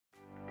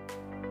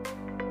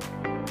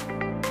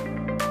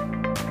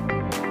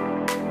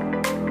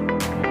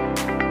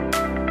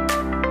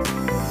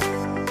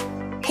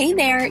Hey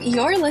there,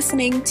 you're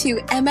listening to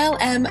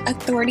MLM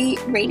Authority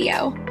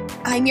Radio.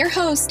 I'm your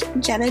host,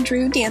 Jenna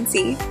Drew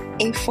Dancy,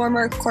 a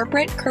former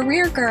corporate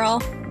career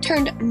girl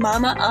turned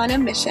mama on a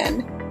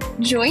mission.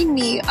 Join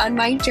me on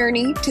my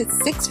journey to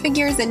 6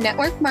 figures in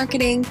network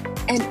marketing,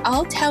 and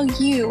I'll tell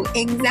you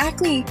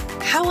exactly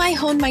how I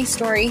honed my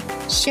story,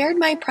 shared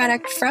my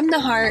product from the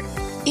heart,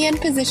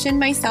 and positioned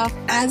myself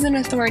as an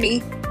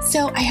authority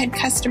so I had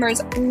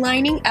customers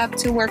lining up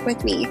to work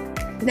with me.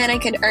 Then I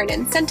could earn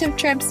incentive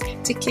trips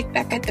to kick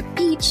back at the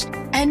beach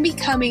and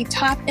become a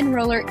top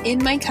enroller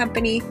in my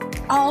company,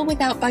 all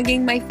without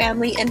bugging my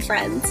family and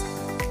friends.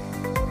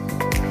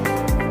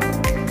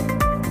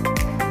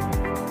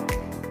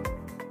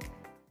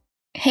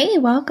 Hey,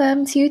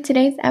 welcome to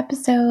today's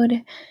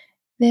episode.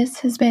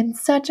 This has been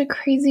such a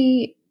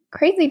crazy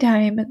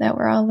time that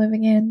we're all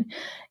living in,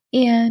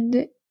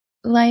 and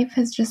life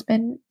has just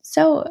been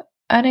so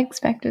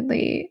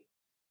unexpectedly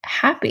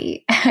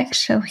happy,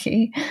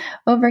 actually,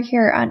 over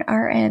here on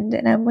our end.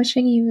 And I'm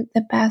wishing you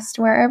the best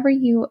wherever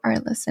you are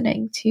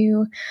listening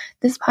to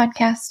this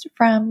podcast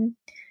from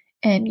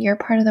in your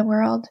part of the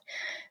world.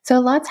 So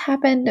lots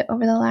happened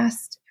over the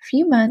last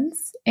few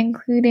months,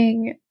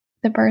 including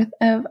the birth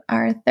of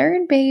our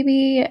third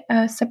baby,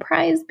 a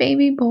surprise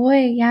baby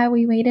boy. Yeah,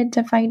 we waited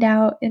to find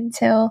out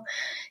until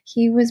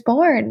he was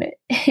born.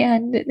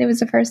 And it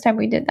was the first time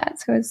we did that.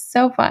 So it was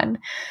so fun.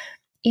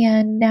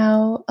 And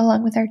now,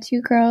 along with our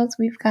 2 girls,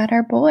 we've got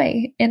our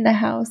boy in the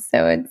house.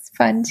 So it's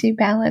fun to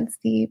balance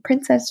the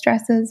princess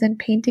dresses and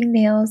painting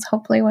nails,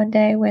 hopefully one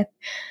day, with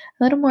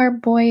a little more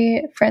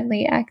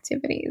boy-friendly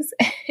activities.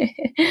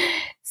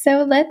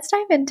 So let's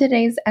dive into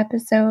today's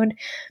episode.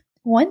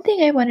 One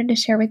thing I wanted to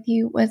share with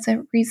you was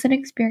a recent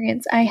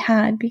experience I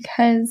had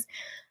because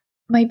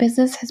my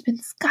business has been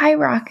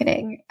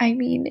skyrocketing. I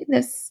mean,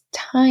 this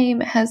time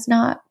has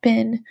not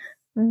been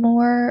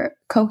more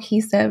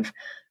cohesive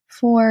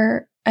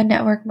for a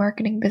network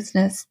marketing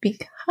business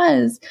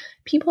because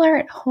people are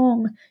at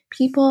home.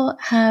 People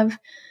have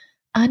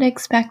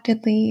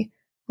unexpectedly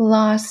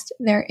lost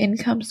their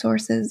income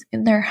sources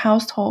in their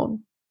household,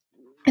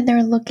 and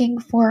they're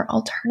looking for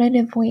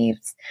alternative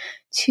ways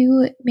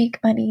to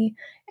make money,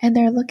 and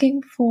they're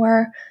looking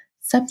for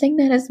something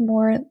that is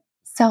more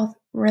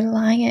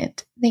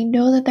self-reliant. They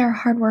know that they're a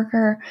hard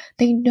worker.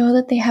 They know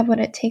that they have what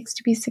it takes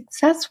to be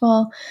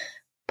successful,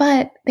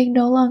 but they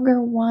no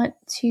longer want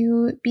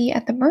to be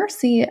at the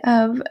mercy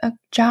of a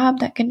job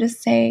that can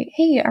just say,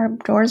 hey, our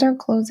doors are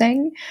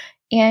closing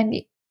and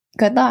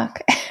good luck,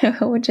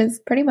 which is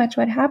pretty much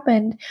what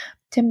happened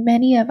to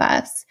many of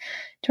us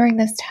during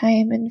this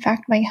time. In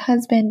fact, my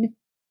husband,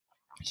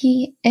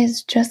 he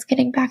is just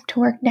getting back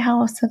to work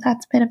now. So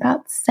that's been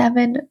about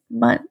 7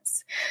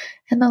 months.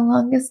 And the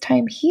longest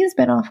time he's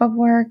been off of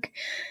work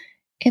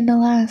in the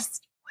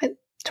last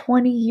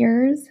 20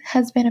 years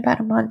has been about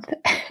a month.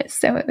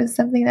 So it was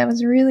something that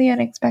was really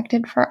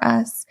unexpected for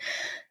us.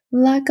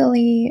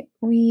 Luckily,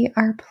 we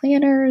are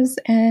planners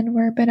and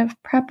we're a bit of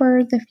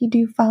preppers. If you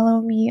do follow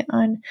me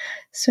on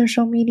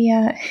social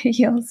media,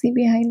 you'll see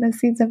behind the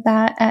scenes of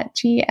that at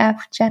GF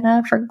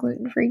Jenna for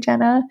Gluten-Free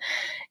Jenna,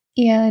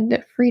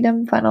 and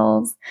Freedom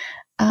Funnels,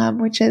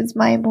 which is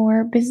my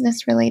more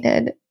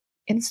business-related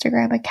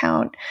Instagram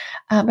account.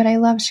 But I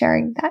love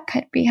sharing that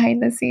kind of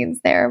behind the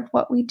scenes there of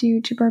what we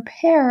do to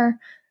prepare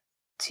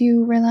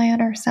to rely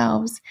on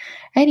ourselves.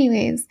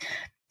 Anyways,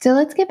 so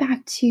let's get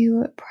back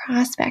to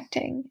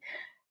prospecting.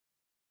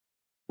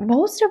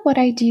 Most of what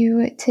I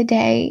do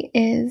today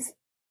is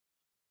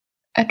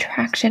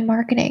attraction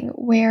marketing,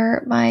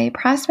 where my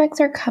prospects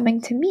are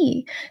coming to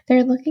me.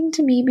 They're looking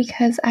to me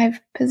because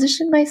I've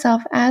positioned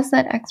myself as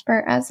that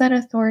expert, as that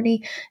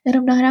authority, and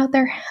I'm not out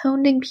there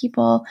hounding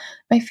people,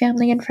 my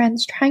family and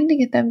friends, trying to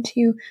get them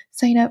to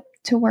sign up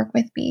to work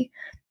with me.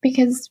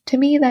 Because to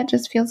me, that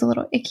just feels a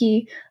little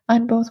icky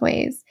on both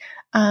ways.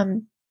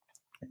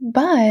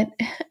 But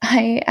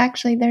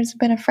there's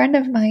been a friend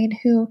of mine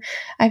who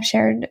I've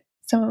shared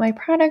some of my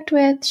product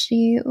with.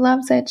 She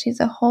loves it. She's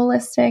a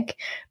holistic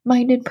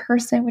minded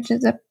person, which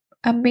is an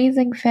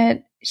amazing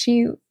fit.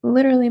 She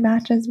literally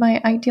matches my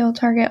ideal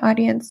target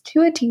audience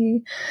to a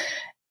T.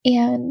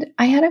 And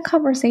I had a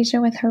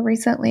conversation with her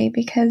recently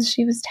because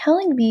she was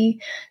telling me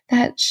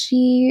that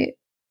she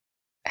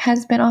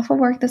has been off of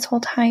work this whole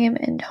time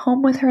and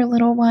home with her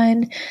little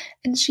one,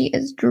 and she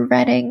is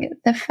dreading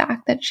the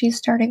fact that she's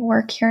starting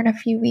work here in a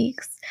few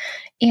weeks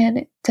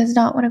and does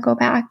not want to go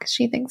back.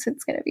 She thinks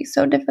it's going to be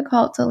so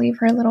difficult to leave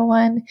her little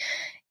one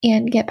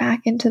and get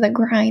back into the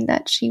grind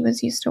that she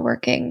was used to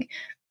working,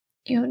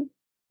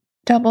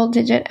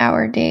 double-digit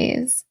hour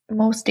days,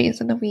 most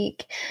days of the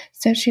week.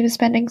 So she was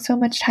spending so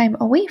much time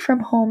away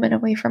from home and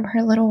away from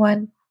her little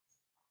one.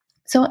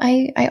 So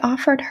I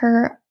offered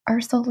her our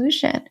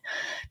solution,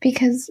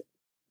 because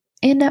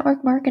in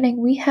network marketing,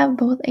 we have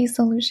both a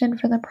solution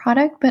for the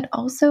product, but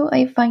also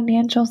a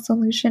financial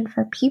solution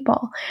for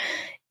people.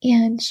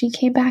 And she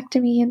came back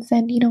to me and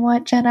said, you know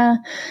what, Jenna,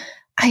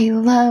 I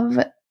love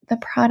the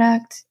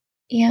product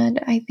and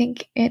I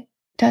think it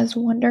does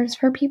wonders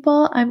for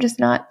people. I'm just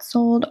not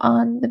sold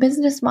on the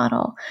business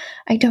model.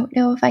 I don't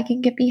know if I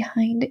can get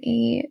behind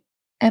a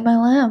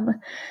MLM.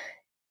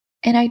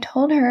 And I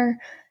told her,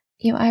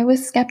 I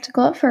was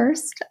skeptical at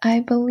first.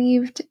 I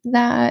believed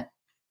that,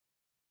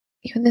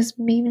 this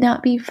may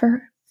not be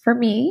for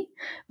me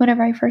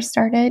whenever I first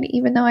started,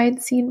 even though I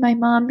had seen my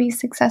mom be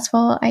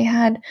successful. I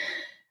had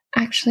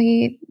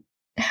actually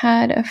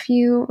had a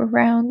few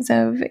rounds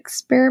of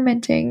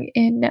experimenting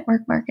in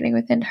network marketing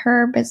within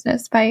her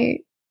business by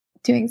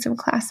doing some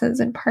classes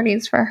and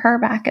parties for her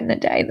back in the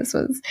day. This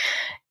was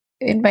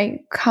in my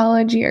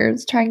college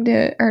years, trying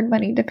to earn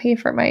money to pay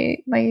for my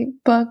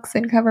books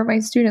and cover my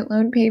student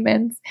loan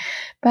payments.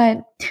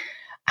 But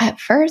at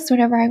first,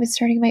 whenever I was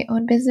starting my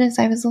own business,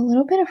 I was a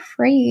little bit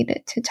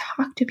afraid to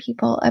talk to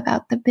people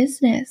about the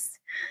business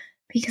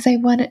because I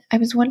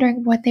was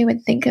wondering what they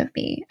would think of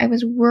me. I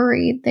was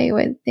worried they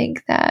would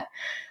think that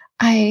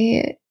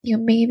I,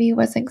 maybe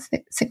wasn't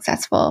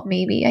successful.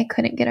 Maybe I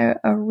couldn't get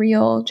a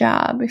real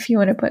job, if you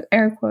want to put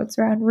air quotes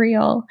around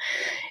real.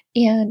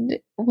 And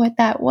what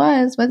that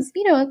was,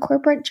 a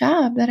corporate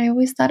job that I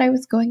always thought I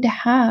was going to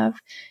have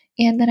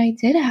and that I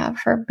did have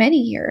for many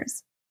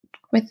years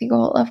with the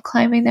goal of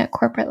climbing that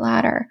corporate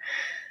ladder.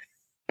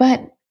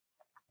 But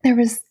there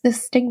was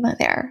this stigma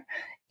there.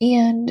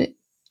 And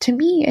to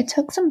me, it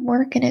took some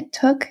work, and it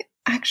took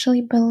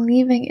actually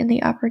believing in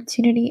the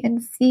opportunity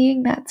and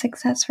seeing that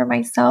success for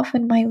myself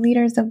and my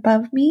leaders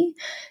above me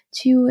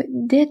to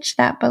ditch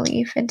that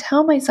belief and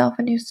tell myself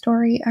a new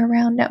story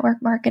around network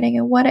marketing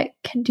and what it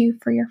can do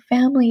for your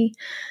family,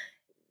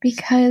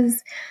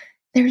 because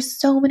there's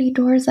so many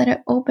doors that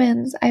it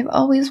opens. I've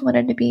always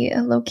wanted to be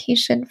a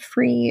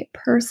location-free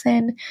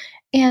person,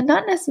 and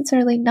not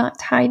necessarily not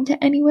tied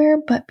to anywhere,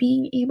 but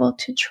being able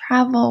to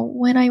travel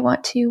when I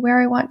want to, where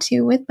I want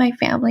to with my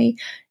family,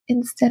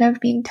 instead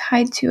of being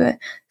tied to a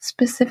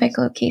specific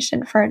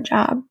location for a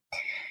job.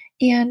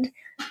 And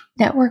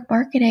network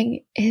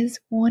marketing is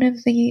one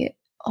of the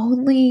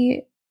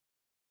only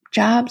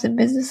jobs and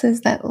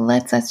businesses that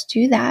lets us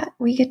do that.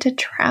 We get to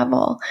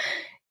travel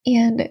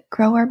and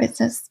grow our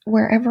business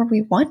wherever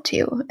we want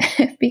to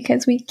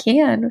because we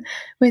can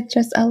with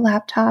just a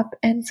laptop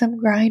and some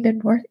grind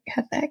and work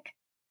ethic.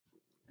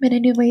 But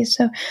anyways,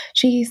 so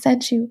she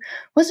said she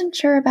wasn't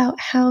sure about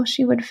how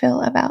she would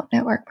feel about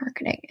network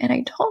marketing. And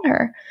I told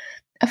her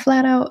a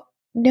flat out,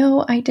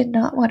 no, I did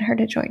not want her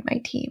to join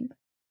my team.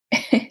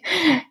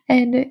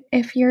 And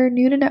if you're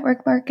new to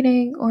network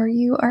marketing, or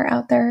you are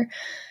out there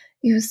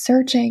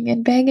searching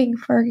and begging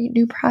for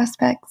new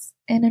prospects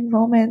and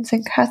enrollments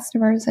and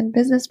customers and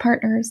business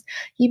partners,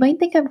 you might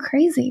think I'm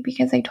crazy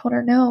because I told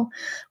her no.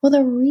 Well,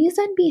 the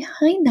reason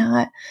behind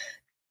that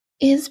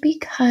is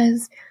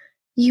because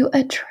you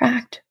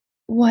attract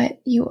what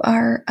you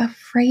are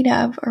afraid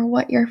of, or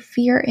what your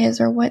fear is,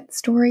 or what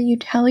story you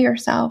tell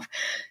yourself.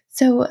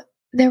 So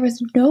there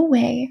was no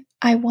way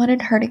I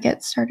wanted her to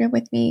get started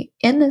with me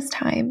in this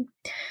time,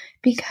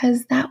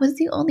 because that was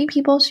the only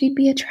people she'd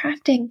be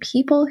attracting,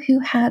 people who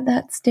had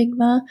that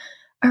stigma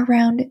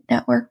around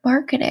network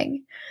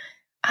marketing.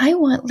 I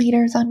want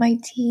leaders on my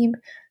team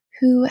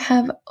who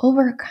have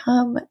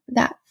overcome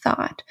that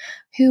thought,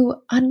 who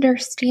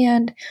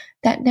understand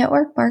that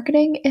network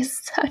marketing is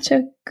such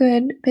a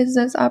good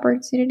business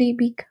opportunity,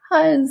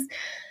 because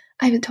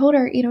I've told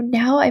her,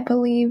 now I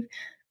believe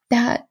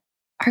that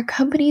our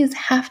companies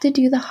have to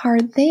do the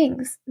hard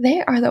things.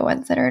 They are the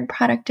ones that are in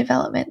product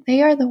development.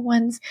 They are the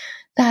ones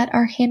that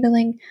are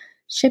handling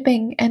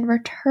shipping and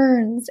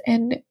returns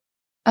and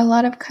a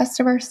lot of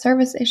customer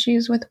service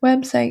issues with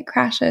website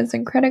crashes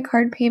and credit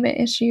card payment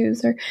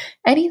issues, or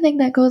anything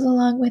that goes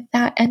along with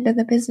that end of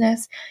the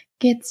business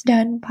gets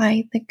done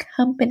by the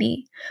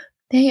company.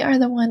 They are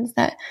the ones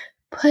that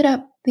put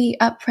up the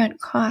upfront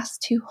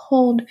cost to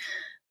hold $1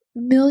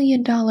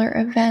 million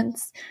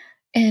events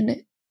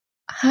and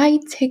high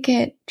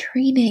ticket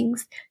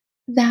trainings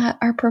that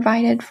are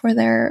provided for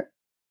their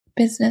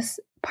business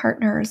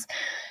partners.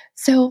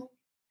 So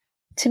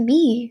to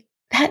me,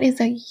 that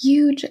is a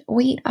huge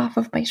weight off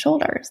of my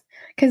shoulders,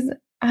 because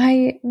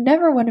I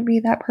never want to be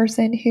that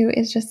person who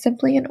is just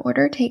simply an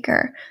order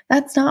taker.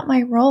 That's not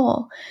my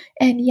role.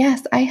 And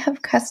yes, I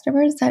have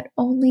customers that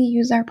only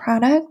use our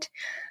product,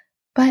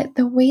 but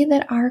the way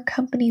that our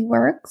company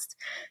works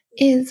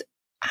is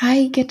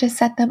I get to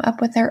set them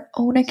up with their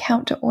own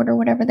account to order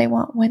whatever they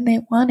want when they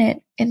want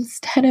it,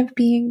 instead of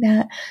being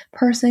that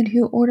person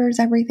who orders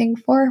everything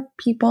for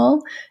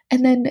people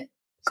and then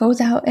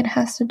goes out and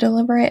has to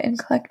deliver it and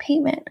collect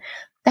payment.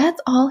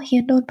 That's all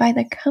handled by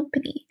the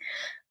company.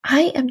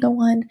 I am the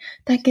one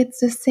that gets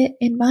to sit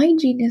in my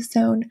genius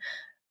zone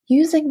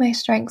using my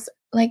strengths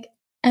like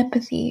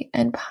empathy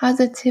and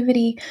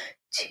positivity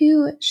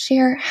to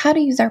share how to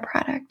use our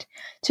product,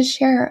 to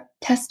share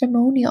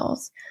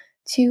testimonials,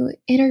 to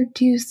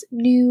introduce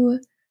new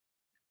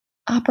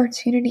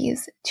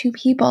opportunities to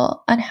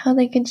people on how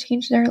they can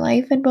change their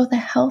life in both a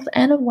health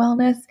and a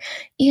wellness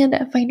and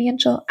a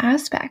financial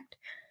aspect.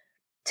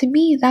 To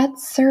me,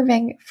 that's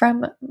serving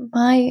from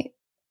my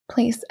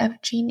place of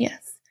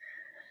genius.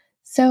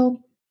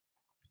 So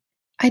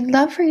I'd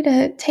love for you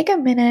to take a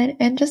minute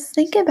and just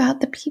think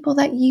about the people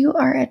that you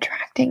are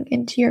attracting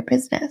into your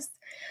business.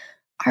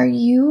 Are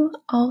you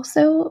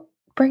also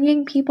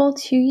bringing people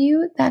to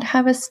you that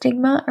have a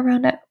stigma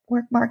around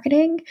network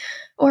marketing?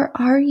 Or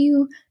are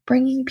you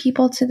bringing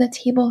people to the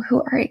table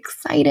who are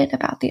excited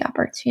about the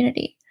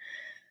opportunity?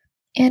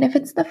 And if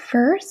it's the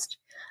first,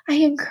 I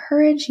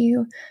encourage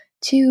you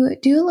to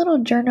do a little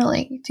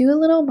journaling, do a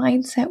little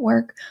mindset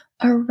work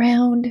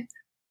around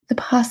the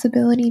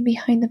possibility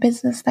behind the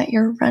business that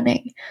you're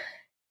running.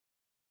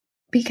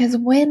 Because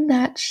when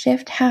that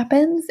shift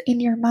happens in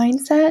your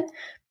mindset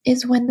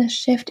is when the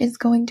shift is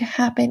going to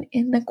happen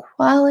in the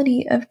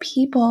quality of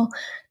people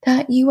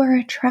that you are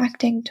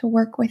attracting to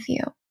work with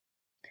you.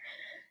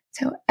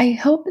 So I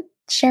hope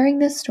sharing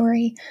this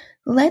story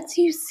lets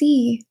you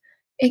see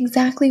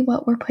exactly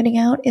what we're putting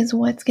out is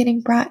what's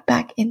getting brought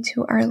back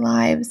into our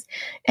lives,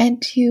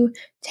 and to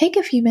take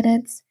a few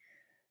minutes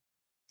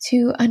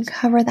to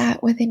uncover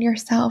that within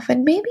yourself.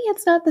 And maybe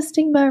it's not the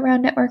stigma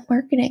around network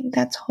marketing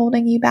that's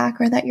holding you back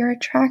or that you're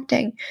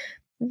attracting.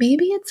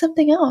 Maybe it's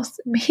something else.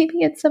 Maybe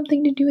it's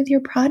something to do with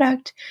your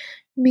product.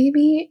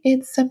 Maybe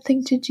it's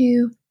something to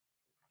do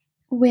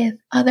with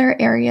other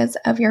areas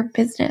of your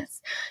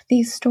business,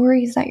 these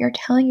stories that you're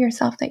telling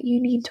yourself that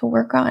you need to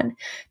work on,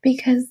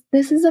 because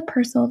this is a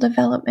personal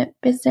development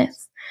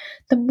business.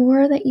 The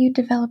more that you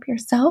develop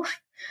yourself,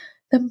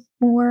 the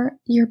more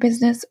your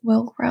business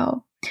will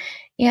grow.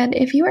 And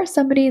if you are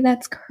somebody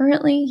that's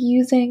currently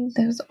using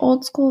those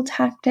old school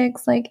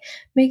tactics, like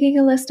making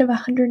a list of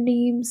 100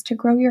 names to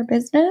grow your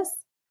business,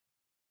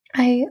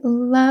 I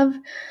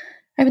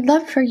would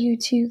love for you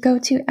to go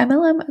to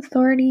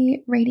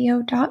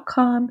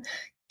MLMauthorityradio.com,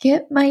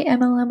 get my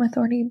MLM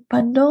Authority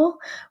bundle,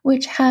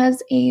 which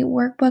has a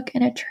workbook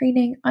and a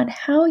training on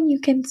how you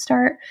can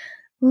start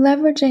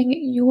leveraging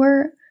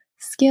your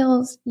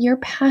skills, your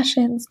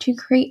passions to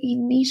create a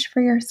niche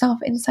for yourself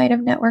inside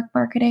of network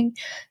marketing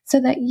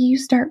so that you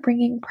start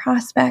bringing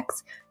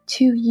prospects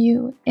to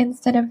you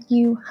instead of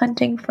you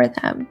hunting for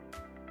them.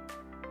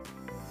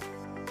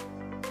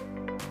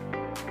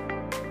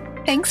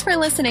 Thanks for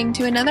listening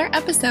to another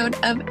episode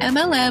of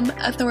MLM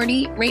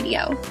Authority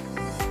Radio.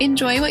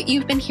 Enjoy what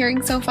you've been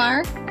hearing so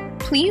far?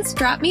 Please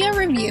drop me a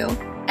review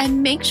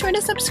and make sure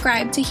to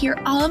subscribe to hear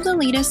all of the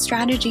latest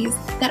strategies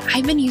that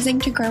I've been using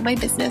to grow my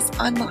business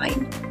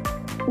online.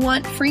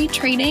 Want free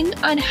training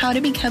on how to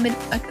become an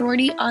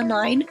authority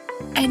online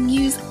and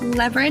use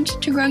leverage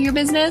to grow your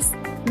business?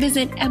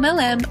 Visit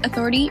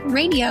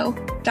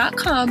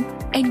MLMauthorityradio.com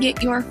and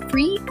get your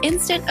free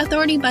instant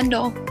authority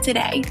bundle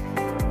today.